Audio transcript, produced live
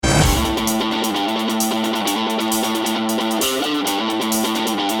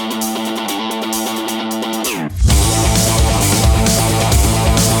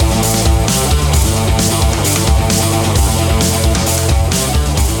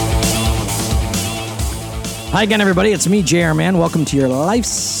Hi again, everybody. It's me, JR Man. Welcome to your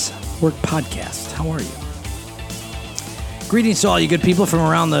Life's Work Podcast. How are you? Greetings to all you good people from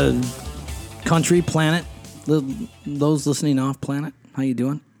around the country, planet, those listening off planet. How you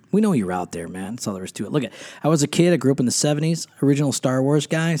doing? We know you're out there, man. That's all there is to it. Look, I was a kid. I grew up in the 70s, original Star Wars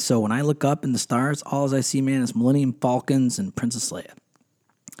guy. So when I look up in the stars, all I see, man, is Millennium Falcons and Princess Leia.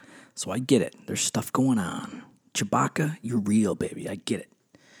 So I get it. There's stuff going on. Chewbacca, you're real, baby. I get it.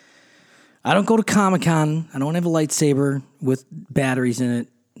 I don't go to Comic-Con. I don't have a lightsaber with batteries in it.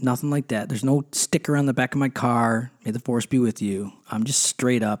 Nothing like that. There's no sticker on the back of my car. May the Force be with you. I'm just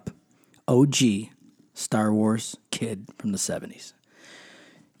straight up OG Star Wars kid from the 70s.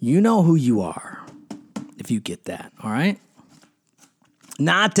 You know who you are if you get that, all right?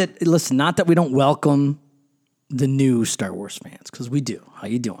 Not that we don't welcome the new Star Wars fans, because we do. How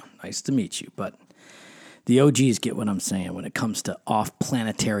you doing? Nice to meet you, but the OGs get what I'm saying when it comes to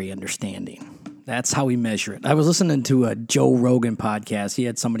off-planetary understanding. That's how we measure it. I was listening to a Joe Rogan podcast. He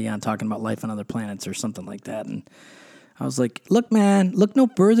had somebody on talking about life on other planets or something like that. And I was like, look, man, look no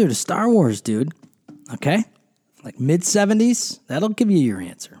further to Star Wars, dude. Okay? Like mid-70s, that'll give you your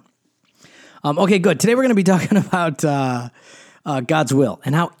answer. Okay, good. Today we're going to be talking about God's will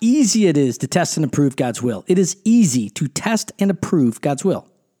and how easy it is to test and approve God's will. It is easy to test and approve God's will.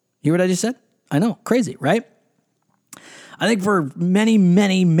 You hear what I just said? I know, crazy, right? I think for many,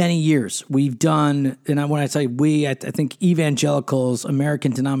 many, many years, we've done, and when I say we, I think evangelicals,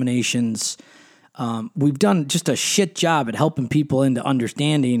 American denominations, we've done just a shit job at helping people into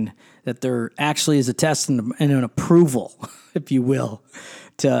understanding that there actually is a test and an approval, if you will,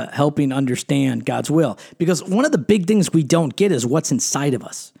 to helping understand God's will. Because one of the big things we don't get is what's inside of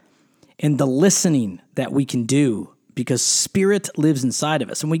us and the listening that we can do, because spirit lives inside of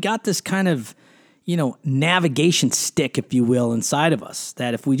us. And we got this kind of, navigation stick, if you will, inside of us,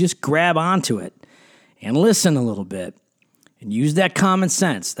 that if we just grab onto it and listen a little bit and use that common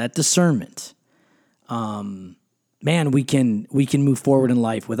sense, that discernment, man, we can move forward in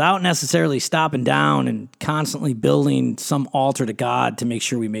life without necessarily stopping down and constantly building some altar to God to make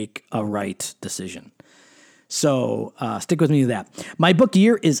sure we make a right decision. So stick with me with that. My book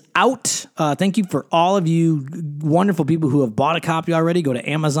Year is out. Thank you for all of you wonderful people who have bought a copy already. Go to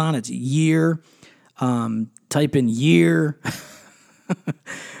Amazon. It's Year. Type in Year,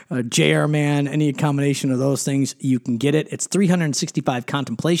 JR Man, any combination of those things, you can get it. It's 365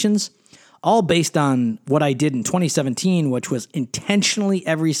 contemplations, all based on what I did in 2017, which was intentionally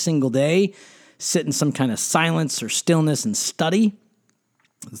every single day sit in some kind of silence or stillness and study,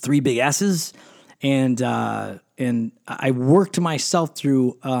 the 3 big S's. And I worked myself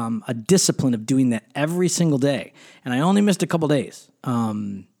through a discipline of doing that every single day. And I only missed a couple days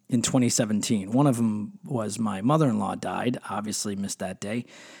in 2017. One of them was my mother-in-law died, obviously missed that day.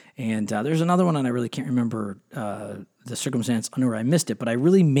 And there's another one, and I really can't remember the circumstance under I missed it, but I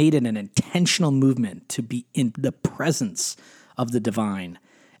really made it an intentional movement to be in the presence of the divine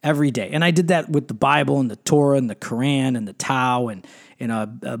every day. And I did that with the Bible and the Torah and the Quran and the Tao and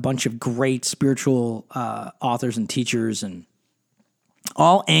a bunch of great spiritual authors and teachers, and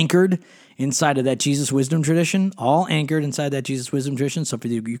all anchored inside of that Jesus wisdom tradition, So for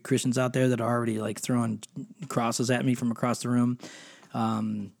you Christians out there that are already like throwing crosses at me from across the room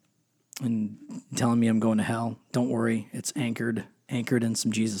and telling me I'm going to hell, don't worry. It's anchored in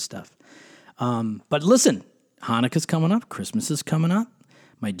some Jesus stuff. But listen, Hanukkah's coming up. Christmas is coming up.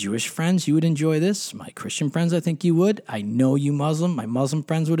 My Jewish friends, you would enjoy this. My Christian friends, I think you would. I know you my Muslim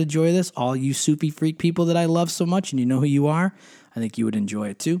friends would enjoy this. All you Sufi freak people that I love so much, and you know who you are, I think you would enjoy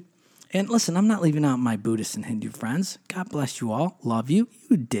it too. And listen, I'm not leaving out my Buddhist and Hindu friends. God bless you all. Love you.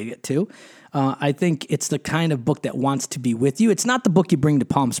 You dig it too. I think it's the kind of book that wants to be with you. It's not the book you bring to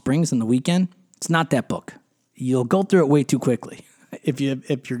Palm Springs on the weekend. It's not that book. You'll go through it way too quickly if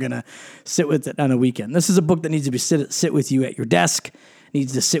you're going to sit with it on a weekend. This is a book that needs to be sit with you at your desk,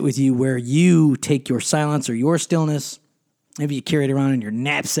 needs to sit with you where you take your silence or your stillness. Maybe you carry it around in your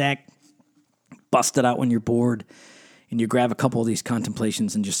knapsack, bust it out when you're bored, and you grab a couple of these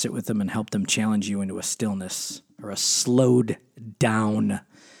contemplations and just sit with them and help them challenge you into a stillness or a slowed down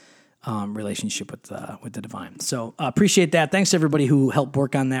relationship with the divine. So appreciate that. Thanks to everybody who helped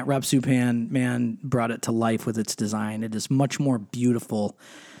work on that. Rob Supan, man, brought it to life with its design. It is much more beautiful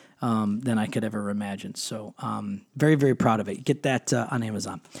than I could ever imagine. So very, very proud of it. Get that on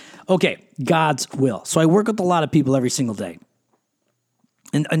Amazon. Okay, God's will. So I work with a lot of people every single day.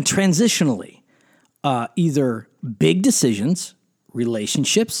 And transitionally, either big decisions,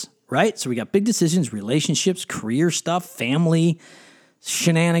 relationships, right? So we got big decisions, relationships, career stuff, family,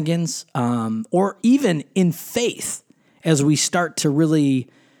 shenanigans, or even in faith as we start to really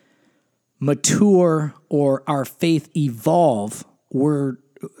mature or our faith evolve, we're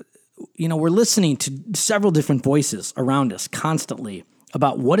listening to several different voices around us constantly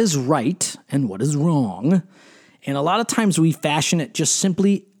about what is right and what is wrong. And a lot of times we fashion it just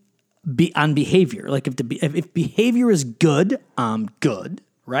simply on behavior. Like if behavior is good, I'm good,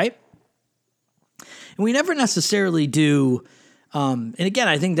 right? And we never necessarily do. And again,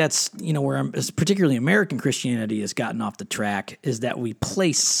 I think that's, where particularly American Christianity has gotten off the track, is that we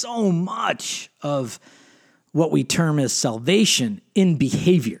place so much of what we term as salvation in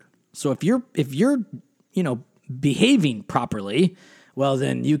behavior. So if you're behaving properly, well,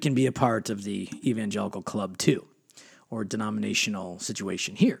 then you can be a part of the evangelical club too, or denominational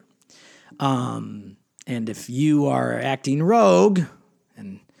situation here. And if you are acting rogue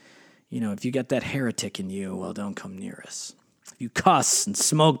and, if you got that heretic in you, well, don't come near us. If you cuss and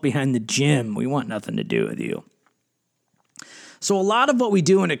smoke behind the gym, we want nothing to do with you. So a lot of what we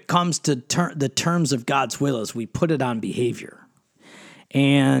do when it comes to the terms of God's will is we put it on behavior.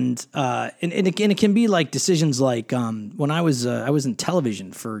 And it can be like decisions like when I was in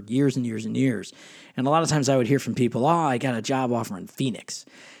television for years and years and years. And a lot of times I would hear from people, I got a job offer in Phoenix.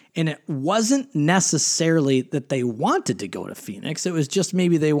 And it wasn't necessarily that they wanted to go to Phoenix. It was just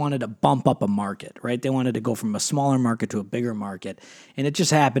maybe they wanted to bump up a market, right? They wanted to go from a smaller market to a bigger market. And it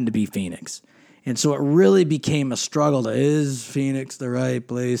just happened to be Phoenix. And so it really became a struggle is Phoenix the right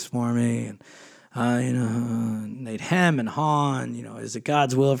place for me? And, they'd hem and haw, and, is it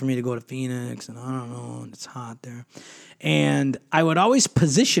God's will for me to go to Phoenix? And I don't know, and it's hot there. And I would always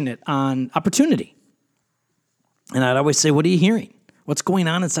position it on opportunity. And I'd always say, what are you hearing? What's going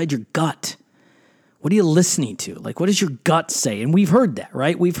on inside your gut? What are you listening to? Like, what does your gut say? And we've heard that,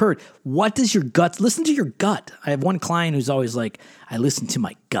 right? We've heard, what does your gut, listen to your gut. I have one client who's always like, I listen to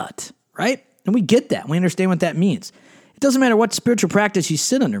my gut, right? And we get that. We understand what that means. It doesn't matter what spiritual practice you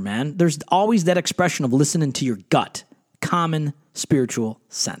sit under, man. There's always that expression of listening to your gut, common spiritual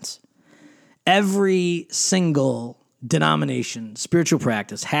sense. Every single denomination, spiritual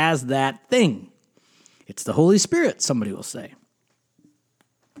practice has that thing. It's the Holy Spirit, somebody will say.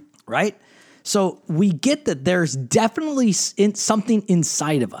 Right? So we get that there's definitely something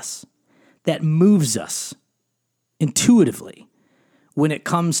inside of us that moves us intuitively when it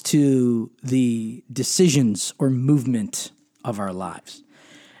comes to the decisions or movement of our lives.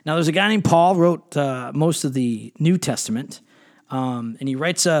 Now, there's a guy named Paul, wrote most of the New Testament, and he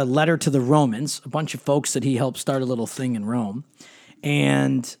writes a letter to the Romans, a bunch of folks that he helped start a little thing in Rome.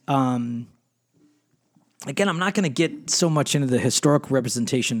 And again, I'm not going to get so much into the historical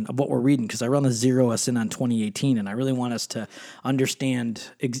representation of what we're reading because I want to zero us in on 2018, and I really want us to understand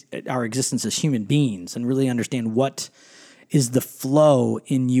our existence as human beings and really understand what is the flow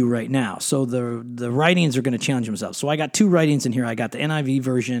in you right now. So the writings are going to challenge themselves. So I got two writings in here. I got the NIV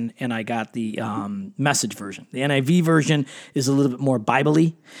version and I got the Message version. The NIV version is a little bit more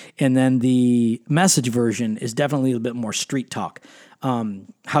Bible-y, and then the Message version is definitely a little bit more street talk.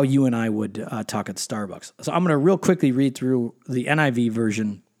 How you and I would talk at Starbucks. So I'm going to real quickly read through the NIV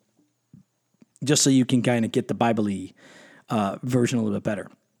version just so you can kind of get the Bible-y version a little bit better.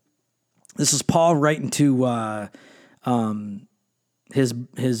 This is Paul writing to his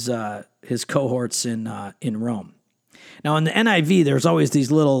cohorts in Rome. Now in the NIV, there's always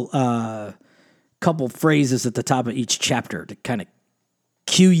these little couple phrases at the top of each chapter to kind of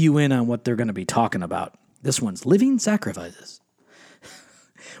cue you in on what they're going to be talking about. This one's living sacrifices.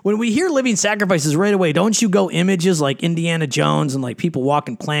 When we hear living sacrifices right away, don't you go images like Indiana Jones and like people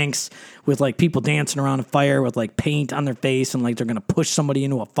walking planks with like people dancing around a fire with like paint on their face and like they're going to push somebody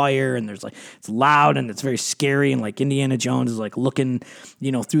into a fire and there's like, it's loud and it's very scary and like Indiana Jones is like looking,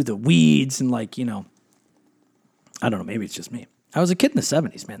 through the weeds and like, I don't know, maybe it's just me. I was a kid in the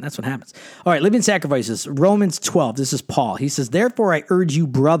 70s, man. That's what happens. All right, living sacrifices, Romans 12. This is Paul. He says, therefore I urge you,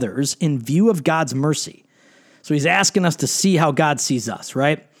 brothers, in view of God's mercy. So he's asking us to see how God sees us,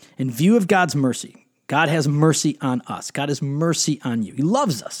 right? In view of God's mercy, God has mercy on us. God has mercy on you. He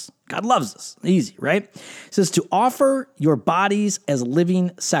loves us. God loves us. Easy, right? It says to offer your bodies as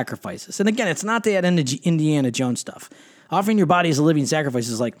living sacrifices. And again, it's not that Indiana Jones stuff. Offering your body as a living sacrifice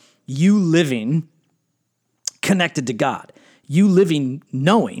is like you living connected to God. You living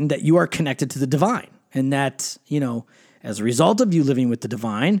knowing that you are connected to the divine. And that, as a result of you living with the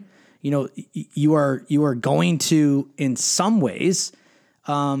divine, you are going to, in some ways,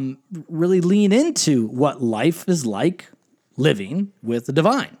 really lean into what life is like living with the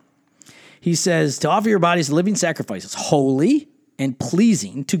divine. He says to offer your bodies as living sacrifices, holy and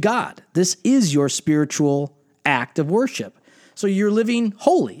pleasing to God. This is your spiritual act of worship. So you're living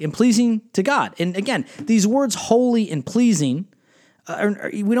holy and pleasing to God. And again, these words holy and pleasing,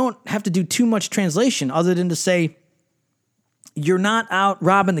 We don't have to do too much translation other than to say, you're not out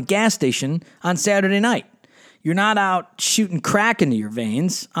robbing the gas station on Saturday night. You're not out shooting crack into your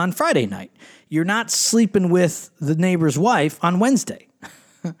veins on Friday night. You're not sleeping with the neighbor's wife on Wednesday,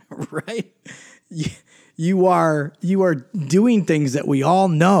 right? You are doing things that we all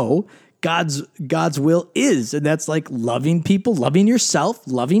know God's will is, and that's like loving people, loving yourself,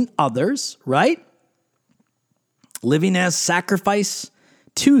 loving others, right? Living as sacrifice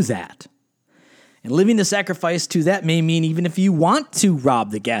to that. And living the sacrifice to that may mean even if you want to rob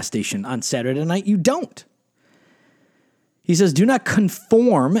the gas station on Saturday night, you don't. He says, do not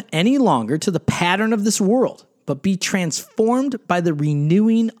conform any longer to the pattern of this world, but be transformed by the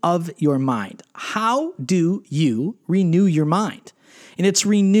renewing of your mind. How do you renew your mind? And it's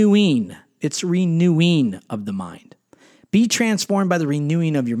renewing of the mind. Be transformed by the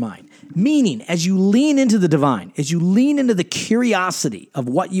renewing of your mind. Meaning, as you lean into the divine, as you lean into the curiosity of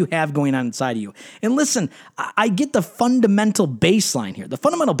what you have going on inside of you. And listen, I get the fundamental baseline here. The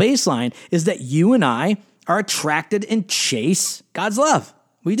fundamental baseline is that you and I are attracted and chase God's love.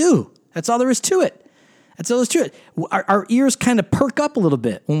 We do. That's all there is to it. That's all there is to it. Our ears kind of perk up a little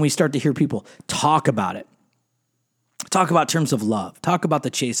bit when we start to hear people talk about it. Talk about terms of love. Talk about the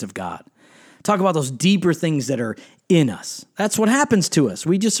chase of God. Talk about those deeper things that are in us. That's what happens to us.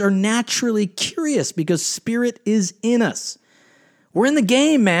 We just are naturally curious because Spirit is in us. We're in the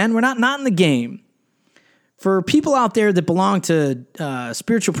game, man. We're not in the game. For people out there that belong to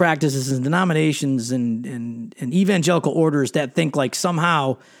spiritual practices and denominations and evangelical orders that think like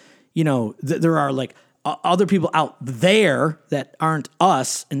somehow, there are like other people out there that aren't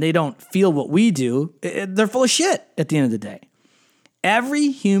us and they don't feel what we do, they're full of shit at the end of the day. Every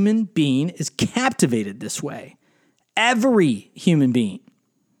human being is captivated this way. Every human being.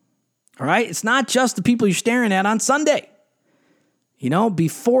 All right? It's not just the people you're staring at on Sunday.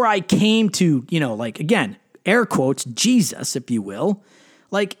 Before I came to, again, air quotes, Jesus, if you will,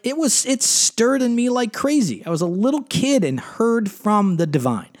 it stirred in me like crazy. I was a little kid and heard from the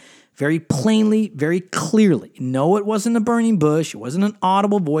divine very plainly, very clearly. No, it wasn't a burning bush. It wasn't an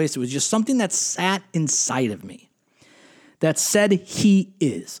audible voice. It was just something that sat inside of me that said he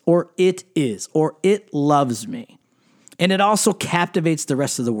is, or it loves me. And it also captivates the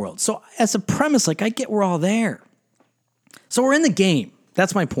rest of the world. So as a premise, I get we're all there. So we're in the game.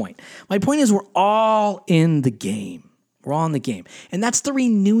 That's my point. My point is we're all in the game. We're all in the game. And that's the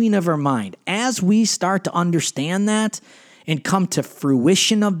renewing of our mind. As we start to understand that and come to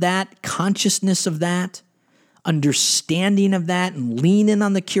fruition of that, consciousness of that, understanding of that, and lean in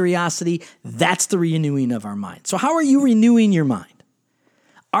on the curiosity, that's the renewing of our mind. So how are you renewing your mind?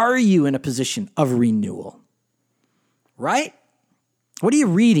 Are you in a position of renewal? Right? What are you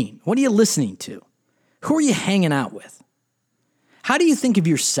reading? What are you listening to? Who are you hanging out with? How do you think of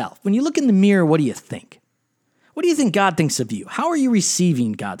yourself? When you look in the mirror, what do you think? What do you think God thinks of you? How are you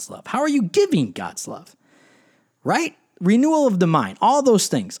receiving God's love? How are you giving God's love? Right? Renewal of the mind, all those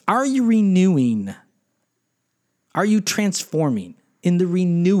things. Are you renewing? Are you transforming in the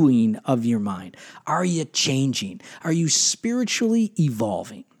renewing of your mind? Are you changing? Are you spiritually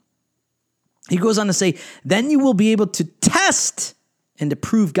evolving? He goes on to say, then you will be able to test and to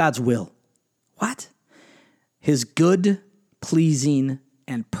prove God's will. What? His good, pleasing,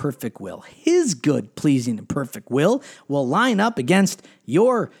 and perfect will. His good, pleasing, and perfect will line up against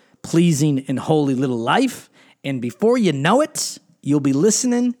your pleasing and holy little life. And before you know it, you'll be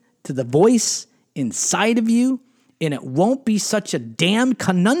listening to the voice inside of you, and it won't be such a damn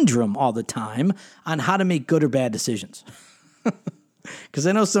conundrum all the time on how to make good or bad decisions. Because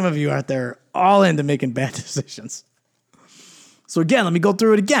I know some of you out there all into making bad decisions. So again, let me go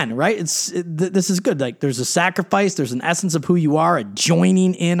through it again, right? This is good. Like there's a sacrifice, there's an essence of who you are, a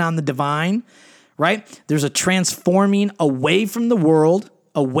joining in on the divine, right? There's a transforming away from the world,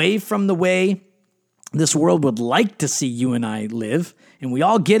 away from the way this world would like to see you and I live. And we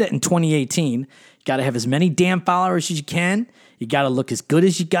all get it in 2018. You got to have as many damn followers as you can. You got to look as good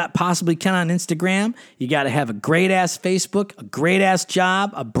as you possibly can on Instagram. You got to have a great-ass Facebook, a great-ass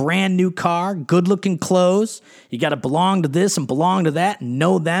job, a brand new car, good-looking clothes. You got to belong to this and belong to that and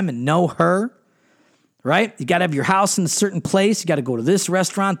know them and know her, right? You got to have your house in a certain place. You got to go to this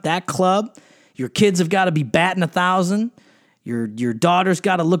restaurant, that club. Your kids have got to be batting 1,000. Your daughter's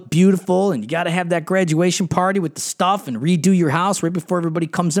got to look beautiful, and you got to have that graduation party with the stuff and redo your house right before everybody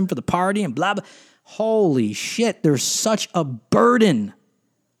comes in for the party and blah, blah. Holy shit, there's such a burden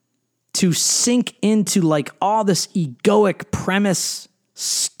to sink into like all this egoic premise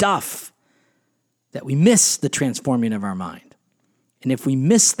stuff that we miss the transforming of our mind. And if we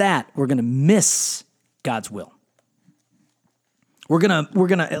miss that, we're going to miss God's will. We're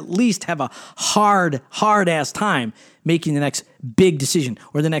gonna at least have a hard ass time making the next big decision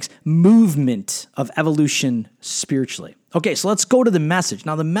or the next movement of evolution spiritually. Okay, so let's go to the message.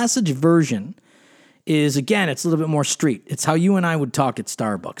 Now, the message version is, again, it's a little bit more street. It's how you and I would talk at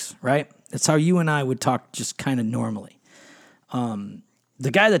Starbucks, right? It's how you and I would talk just kind of normally.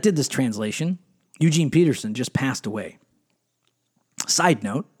 The guy that did this translation, Eugene Peterson, just passed away. Side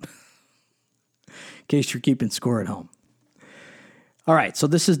note, in case you're keeping score at home. All right, so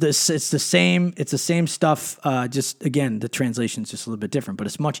it's the same stuff. Just again, the translation is just a little bit different, but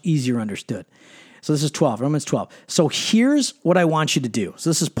it's much easier understood. So this is 12, Romans 12. So here's what I want you to do. So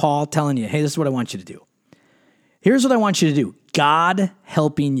this is Paul telling you, hey, this is what I want you to do. Here's what I want you to do. God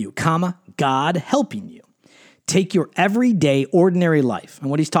helping you, God helping you. Take your everyday, ordinary life. And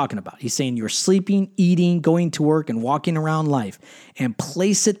what he's talking about, he's saying you're sleeping, eating, going to work, and walking around life, and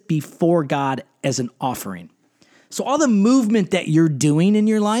place it before God as an offering. So all the movement that you're doing in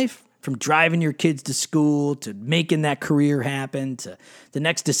your life, from driving your kids to school, to making that career happen, to the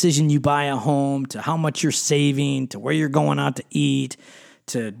next decision you buy a home, to how much you're saving, to where you're going out to eat,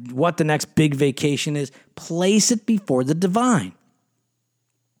 to what the next big vacation is, place it before the divine.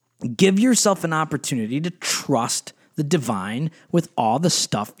 Give yourself an opportunity to trust the divine with all the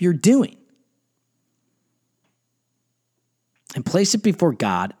stuff you're doing. And place it before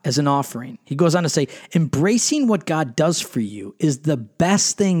God as an offering. He goes on to say, embracing what God does for you is the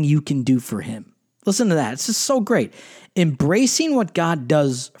best thing you can do for him. Listen to that. It's just so great. Embracing what God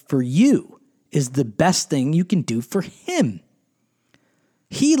does for you is the best thing you can do for him.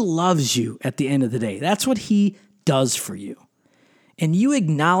 He loves you at the end of the day. That's what he does for you. And you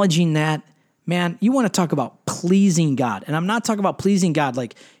acknowledging that, man, you want to talk about pleasing God. And I'm not talking about pleasing God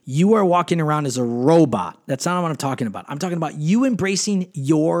like you are walking around as a robot. That's not what I'm talking about. I'm talking about you embracing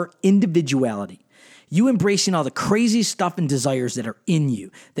your individuality. You embracing all the crazy stuff and desires that are in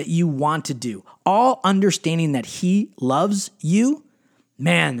you, that you want to do. All understanding that he loves you.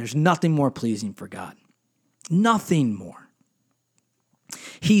 Man, there's nothing more pleasing for God. Nothing more.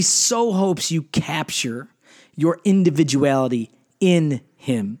 He so hopes you capture your individuality in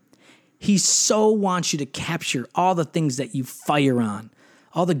him. He so wants you to capture all the things that you fire on,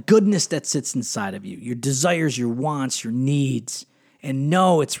 all the goodness that sits inside of you, your desires, your wants, your needs, and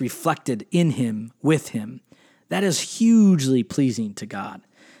know it's reflected in him, with him. That is hugely pleasing to God.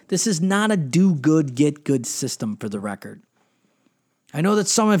 This is not a do good, get good system, for the record. I know that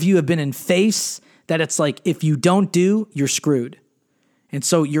some of you have been in faiths that it's like, if you don't do, you're screwed. And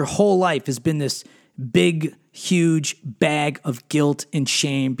so your whole life has been this big, huge bag of guilt and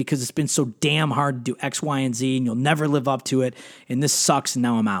shame because it's been so damn hard to do X, Y, and Z, and you'll never live up to it, and this sucks, and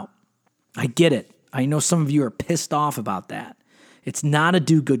now I'm out. I get it. I know some of you are pissed off about that. It's not a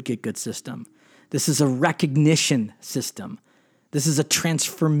do good, get good system. This is a recognition system. This is a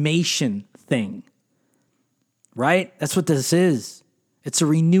transformation thing, right? That's what this is. It's a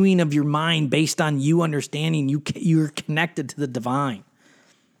renewing of your mind based on you understanding you're connected to the divine.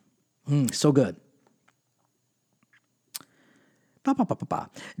 So good.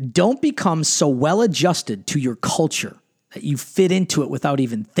 Don't become so well adjusted to your culture that you fit into it without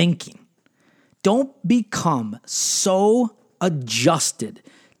even thinking. Don't become so adjusted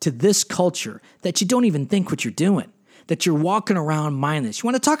to this culture that you don't even think what you're doing, that you're walking around mindless. You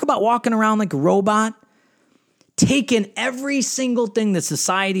want to talk about walking around like a robot? Take in every single thing that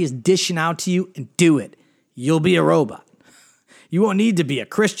society is dishing out to you and do it. You'll be a robot. You won't need to be a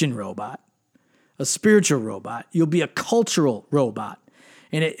Christian robot, a spiritual robot. You'll be a cultural robot.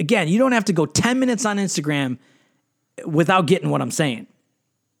 And again, you don't have to go 10 minutes on Instagram without getting what I'm saying.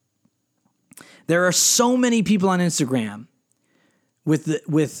 There are so many people on Instagram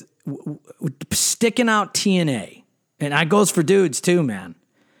with sticking out TNA, and that goes for dudes too, man,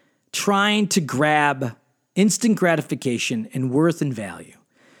 trying to grab instant gratification and worth and value,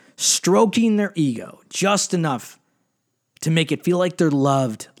 stroking their ego just enough to make it feel like they're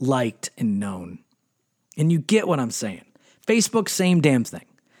loved, liked, and known. And you get what I'm saying. Facebook, same damn thing.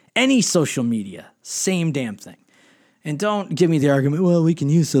 Any social media, same damn thing. And don't give me the argument, well, we can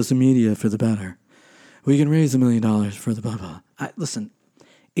use social media for the better. We can raise $1 million for the blah, blah. Listen,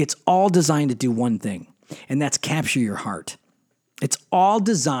 it's all designed to do one thing, and that's capture your heart. It's all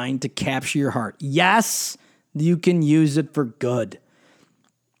designed to capture your heart. Yes, you can use it for good.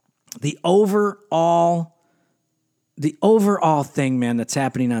 The overall thing, man, that's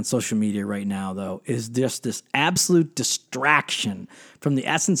happening on social media right now, though, is just this absolute distraction from the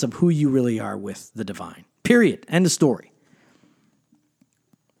essence of who you really are with the divine. Period. End of story.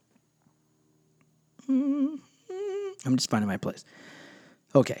 I'm just finding my place.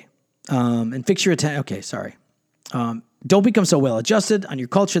 Okay. And fix your attention. Okay, sorry. Don't become so well adjusted on your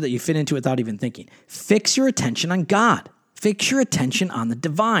culture that you fit into it without even thinking. Fix your attention on God. Fix your attention on the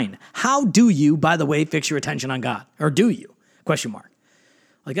divine. How do you, by the way, fix your attention on God? Or do you? Question mark.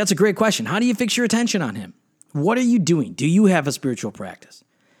 Like, that's a great question. How do you fix your attention on him? What are you doing? Do you have a spiritual practice?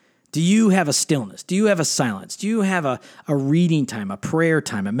 Do you have a stillness? Do you have a silence? Do you have a reading time, a prayer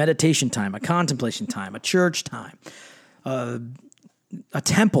time, a meditation time, a contemplation time, a church time, a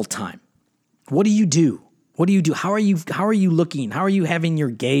temple time? What do you do? What do you do? How are you looking? How are you having your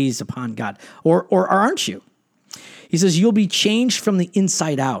gaze upon God? Or aren't you? He says, you'll be changed from the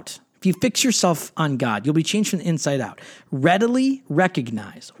inside out. If you fix yourself on God, you'll be changed from the inside out. Readily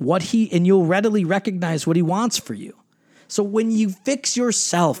recognize you'll readily recognize what he wants for you. So when you fix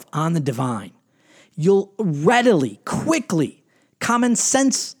yourself on the divine, you'll readily, quickly, common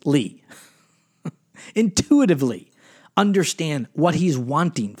sensely, intuitively understand what he's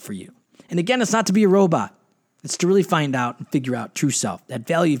wanting for you. And again, it's not to be a robot. It's to really find out and figure out true self, that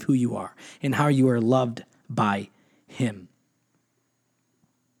value of who you are and how you are loved by him.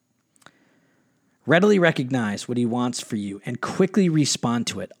 Readily recognize what he wants for you and quickly respond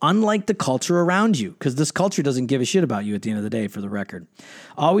to it, unlike the culture around you, because this culture doesn't give a shit about you at the end of the day, for the record.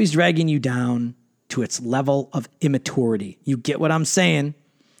 Always dragging you down to its level of immaturity. You get what I'm saying?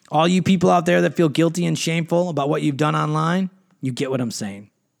 All you people out there that feel guilty and shameful about what you've done online, you get what I'm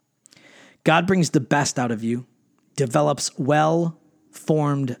saying. God brings the best out of you, develops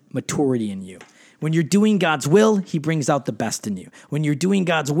well-formed maturity in you. When you're doing God's will, he brings out the best in you. When you're doing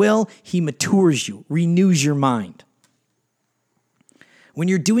God's will, he matures you, renews your mind. When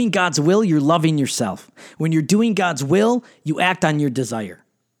you're doing God's will, you're loving yourself. When you're doing God's will, you act on your desire.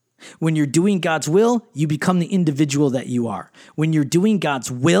 When you're doing God's will, you become the individual that you are. When you're doing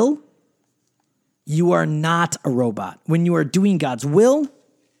God's will, you are not a robot. When you are doing God's will,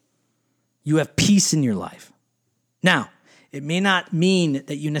 you have peace in your life. Now, it may not mean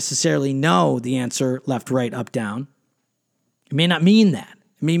that you necessarily know the answer left, right, up, down. It may not mean that.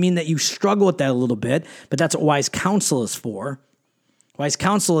 It may mean that you struggle with that a little bit, but that's what wise counsel is for. Wise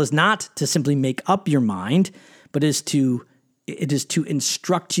counsel is not to simply make up your mind, but it is to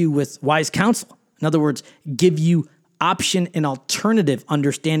instruct you with wise counsel. In other words, give you option and alternative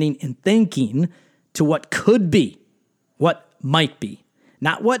understanding and thinking to what could be, what might be,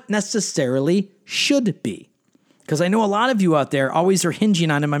 not what necessarily should be. Because I know a lot of you out there always are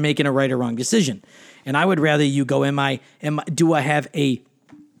hinging on, am I making a right or wrong decision? And I would rather you go, do I have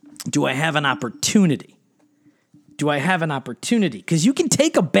an opportunity? Do I have an opportunity? Because you can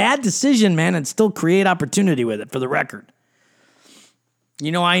take a bad decision, man, and still create opportunity with it, for the record.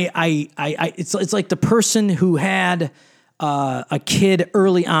 You know, it's like the person who had a kid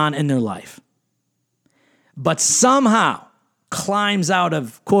early on in their life, but somehow climbs out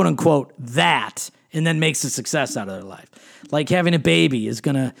of, quote unquote, that, and then makes a success out of their life. Like having a baby is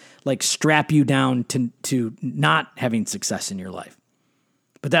going to like strap you down to not having success in your life.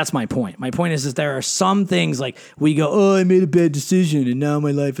 But that's my point. My point is there are some things like we go, oh, I made a bad decision and now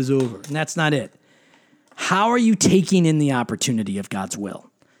my life is over. And that's not it. How are you taking in the opportunity of God's will?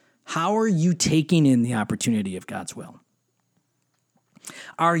 How are you taking in the opportunity of God's will?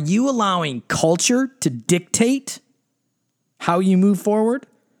 Are you allowing culture to dictate how you move forward?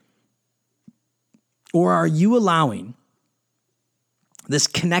 Or are you allowing this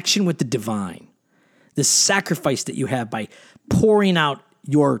connection with the divine, this sacrifice that you have by pouring out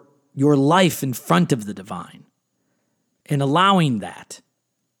your life in front of the divine and allowing that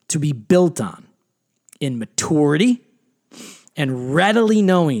to be built on in maturity and readily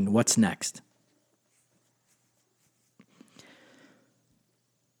knowing what's next?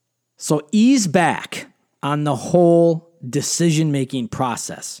 So ease back on the whole decision-making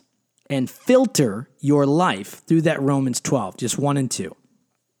process and filter your life through that Romans 12, just 1 and 2.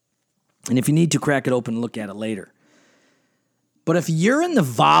 And if you need to, crack it open and look at it later. But if you're in the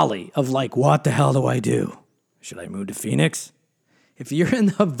valley of like, what the hell do I do? Should I move to Phoenix? If you're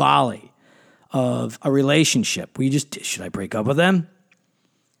in the valley of a relationship where should I break up with them?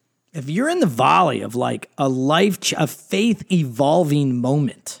 If you're in the valley of like a faith evolving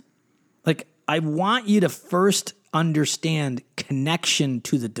moment, like I want you to first understand connection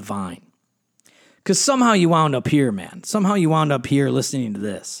to the divine. Because somehow you wound up here, man. Somehow you wound up here listening to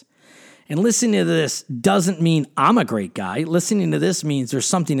this. And listening to this doesn't mean I'm a great guy. Listening to this means there's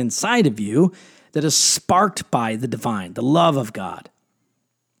something inside of you that is sparked by the divine, the love of God.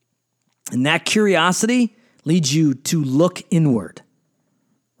 And that curiosity leads you to look inward,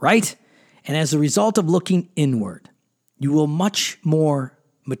 right? And as a result of looking inward, you will much more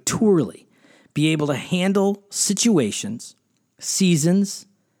maturely be able to handle situations, seasons,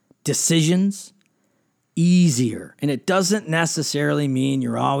 decisions, easier. And it doesn't necessarily mean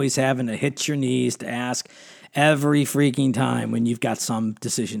you're always having to hit your knees to ask every freaking time when you've got some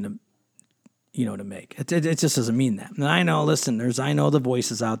decision to make. It just doesn't mean that. And I know, listen, I know the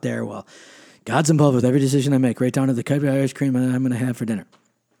voices out there. Well, God's involved with every decision I make, right down to the cup of ice cream I'm going to have for dinner.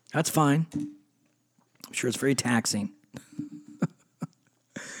 That's fine. I'm sure it's very taxing.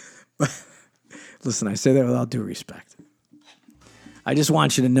 But listen, I say that with all due respect. I just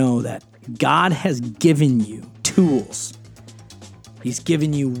want you to know that God has given you tools. He's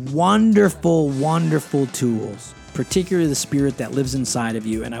given you wonderful, wonderful tools, particularly the Spirit that lives inside of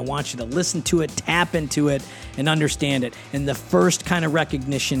you. And I want you to listen to it, tap into it, and understand it. And the first kind of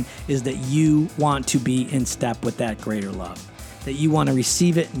recognition is that you want to be in step with that greater love, that you want to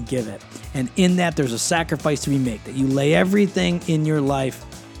receive it and give it. And in that, there's a sacrifice to be made, that you lay everything in your life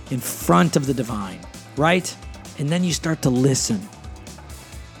in front of the divine, right? And then you start to listen.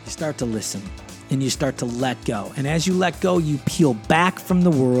 You start to listen, and you start to let go. And as you let go, you peel back from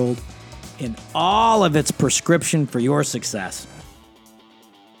the world in all of its prescription for your success.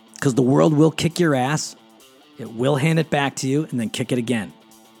 Because the world will kick your ass, it will hand it back to you, and then kick it again.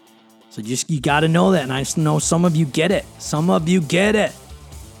 So you got to know that, and I know some of you get it. Some of you get it.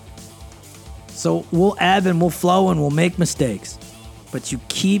 So we'll ebb and we'll flow and we'll make mistakes. But you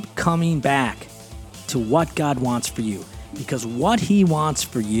keep coming back to what God wants for you. Because what He wants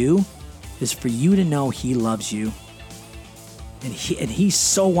for you is for you to know He loves you. And He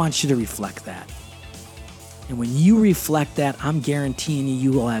so wants you to reflect that. And when you reflect that, I'm guaranteeing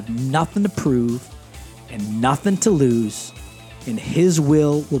you will have nothing to prove and nothing to lose. And His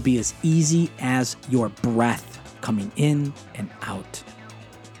will be as easy as your breath coming in and out.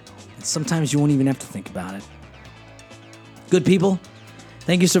 And sometimes you won't even have to think about it. Good people,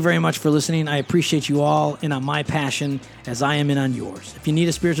 thank you so very much for listening. I appreciate you all in on my passion as I am in on yours. If you need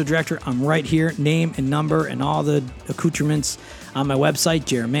a spiritual director, I'm right here. Name and number and all the accoutrements on my website,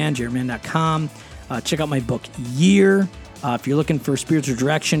 jerryman.com. Check out my book, Year. If you're looking for spiritual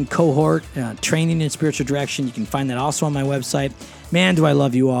direction, cohort, training in spiritual direction, you can find that also on my website. Man, do I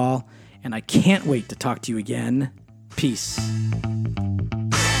love you all. And I can't wait to talk to you again. Peace.